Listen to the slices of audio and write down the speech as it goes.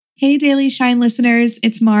Hey, Daily Shine listeners,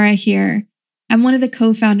 it's Mara here. I'm one of the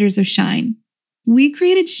co-founders of Shine. We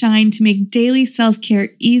created Shine to make daily self-care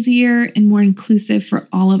easier and more inclusive for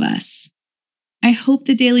all of us. I hope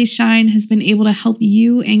the Daily Shine has been able to help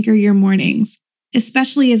you anchor your mornings,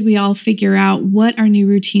 especially as we all figure out what our new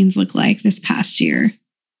routines look like this past year.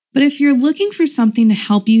 But if you're looking for something to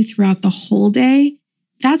help you throughout the whole day,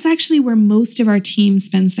 that's actually where most of our team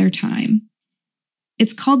spends their time.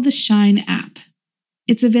 It's called the Shine app.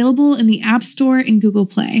 It's available in the App Store and Google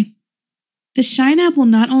Play. The Shine app will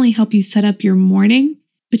not only help you set up your morning,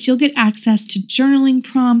 but you'll get access to journaling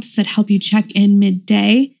prompts that help you check in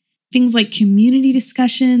midday, things like community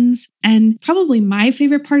discussions, and probably my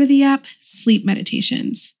favorite part of the app, sleep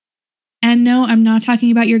meditations. And no, I'm not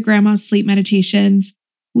talking about your grandma's sleep meditations.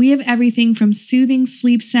 We have everything from soothing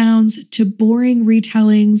sleep sounds to boring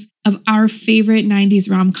retellings of our favorite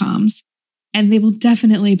 90s rom-coms, and they will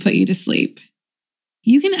definitely put you to sleep.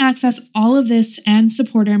 You can access all of this and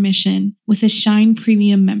support our mission with a Shine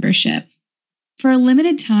Premium membership. For a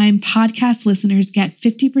limited time, podcast listeners get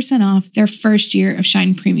 50% off their first year of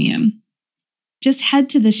Shine Premium. Just head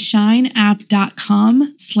to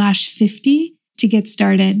theshineapp.com/50 to get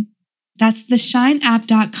started. That's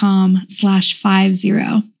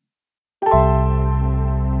theshineapp.com/50.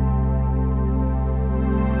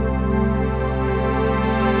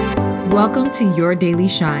 Welcome to Your Daily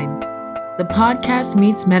Shine. The podcast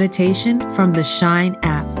meets meditation from the Shine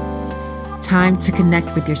app. Time to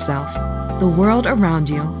connect with yourself, the world around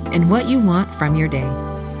you, and what you want from your day.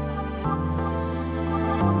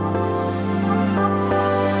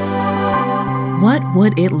 What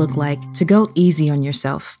would it look like to go easy on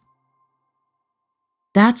yourself?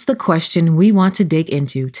 That's the question we want to dig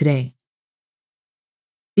into today.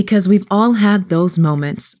 Because we've all had those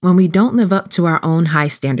moments when we don't live up to our own high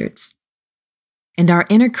standards, and our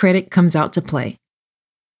inner critic comes out to play.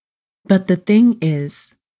 But the thing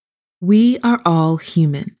is, we are all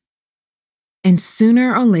human. And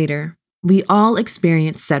sooner or later, we all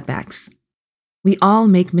experience setbacks. We all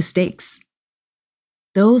make mistakes.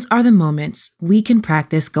 Those are the moments we can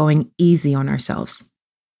practice going easy on ourselves.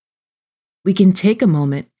 We can take a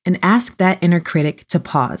moment and ask that inner critic to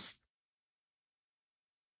pause.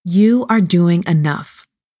 You are doing enough.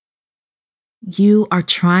 You are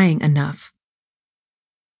trying enough.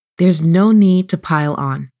 There's no need to pile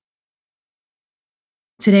on.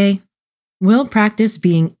 Today, we'll practice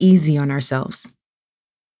being easy on ourselves.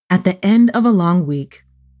 At the end of a long week,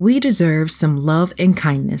 we deserve some love and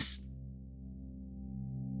kindness.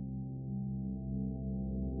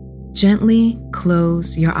 Gently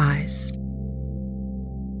close your eyes.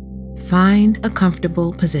 Find a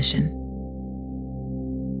comfortable position.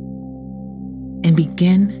 And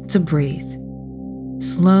begin to breathe.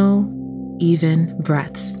 Slow, even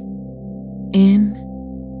breaths. In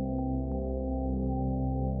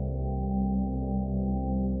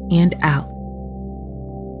and out.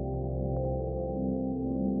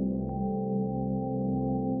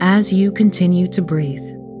 As you continue to breathe,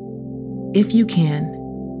 if you can,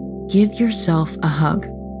 give yourself a hug.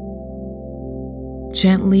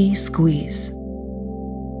 Gently squeeze.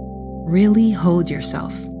 Really hold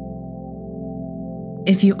yourself.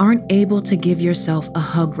 If you aren't able to give yourself a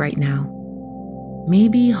hug right now,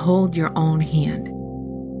 maybe hold your own hand,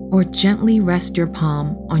 or gently rest your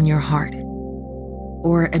palm on your heart,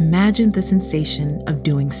 or imagine the sensation of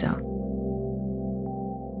doing so.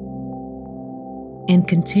 And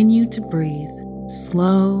continue to breathe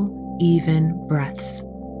slow, even breaths.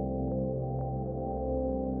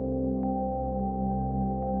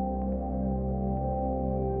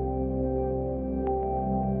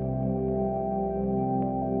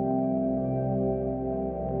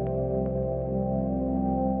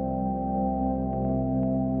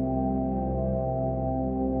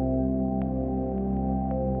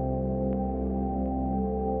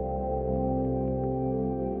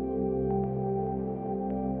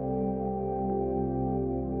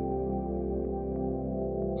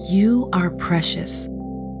 You are precious.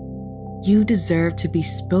 You deserve to be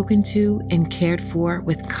spoken to and cared for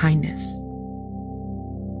with kindness.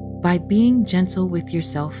 By being gentle with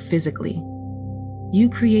yourself physically, you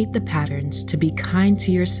create the patterns to be kind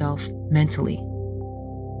to yourself mentally.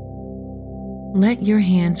 Let your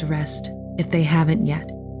hands rest if they haven't yet.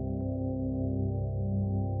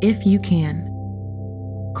 If you can,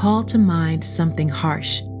 call to mind something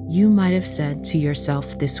harsh you might have said to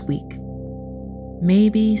yourself this week.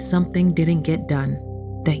 Maybe something didn't get done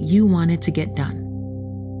that you wanted to get done.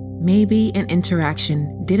 Maybe an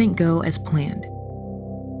interaction didn't go as planned.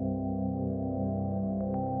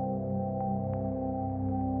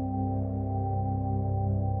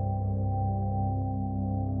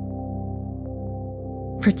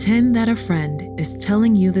 Pretend that a friend is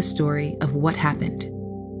telling you the story of what happened,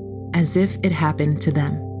 as if it happened to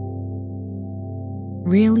them.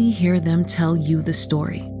 Really hear them tell you the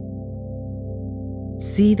story.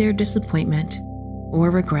 See their disappointment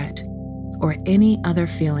or regret or any other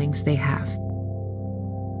feelings they have.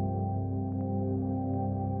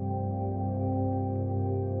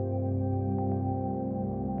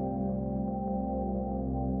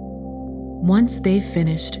 Once they've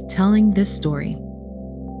finished telling this story,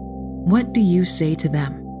 what do you say to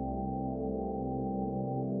them?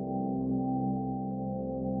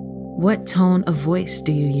 What tone of voice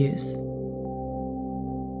do you use?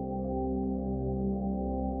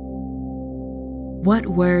 What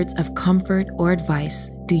words of comfort or advice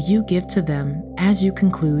do you give to them as you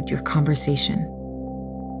conclude your conversation?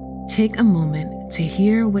 Take a moment to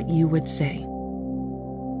hear what you would say.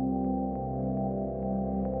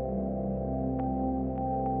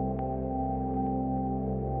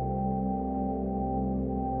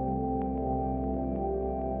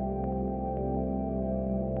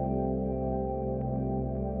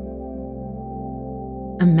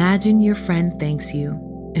 Imagine your friend thanks you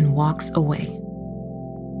and walks away.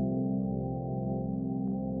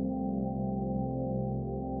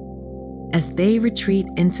 As they retreat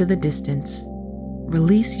into the distance,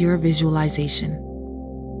 release your visualization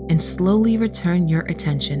and slowly return your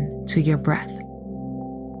attention to your breath.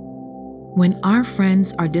 When our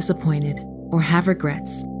friends are disappointed or have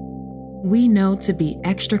regrets, we know to be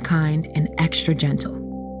extra kind and extra gentle.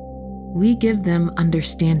 We give them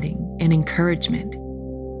understanding and encouragement,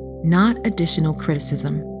 not additional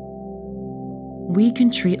criticism. We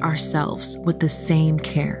can treat ourselves with the same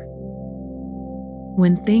care.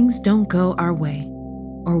 When things don't go our way,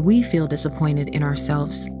 or we feel disappointed in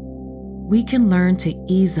ourselves, we can learn to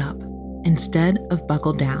ease up instead of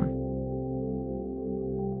buckle down.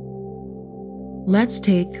 Let's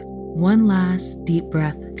take one last deep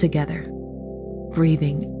breath together,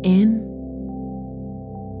 breathing in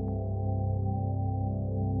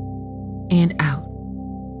and out.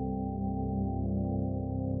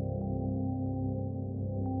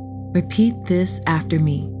 Repeat this after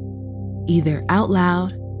me, either out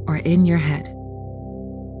loud or in your head.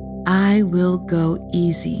 I will go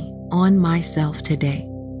easy on myself today.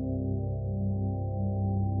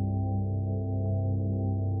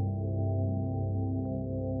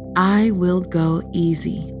 I will go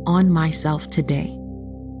easy on myself today.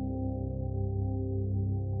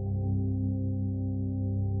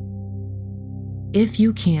 If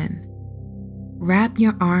you can, wrap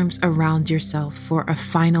your arms around yourself for a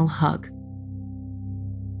final hug.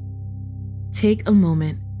 Take a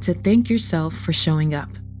moment to thank yourself for showing up.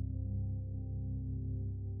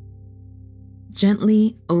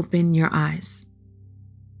 Gently open your eyes.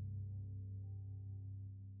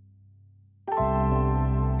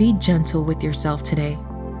 Be gentle with yourself today.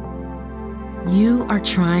 You are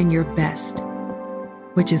trying your best,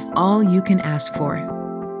 which is all you can ask for.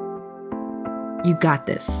 You got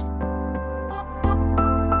this.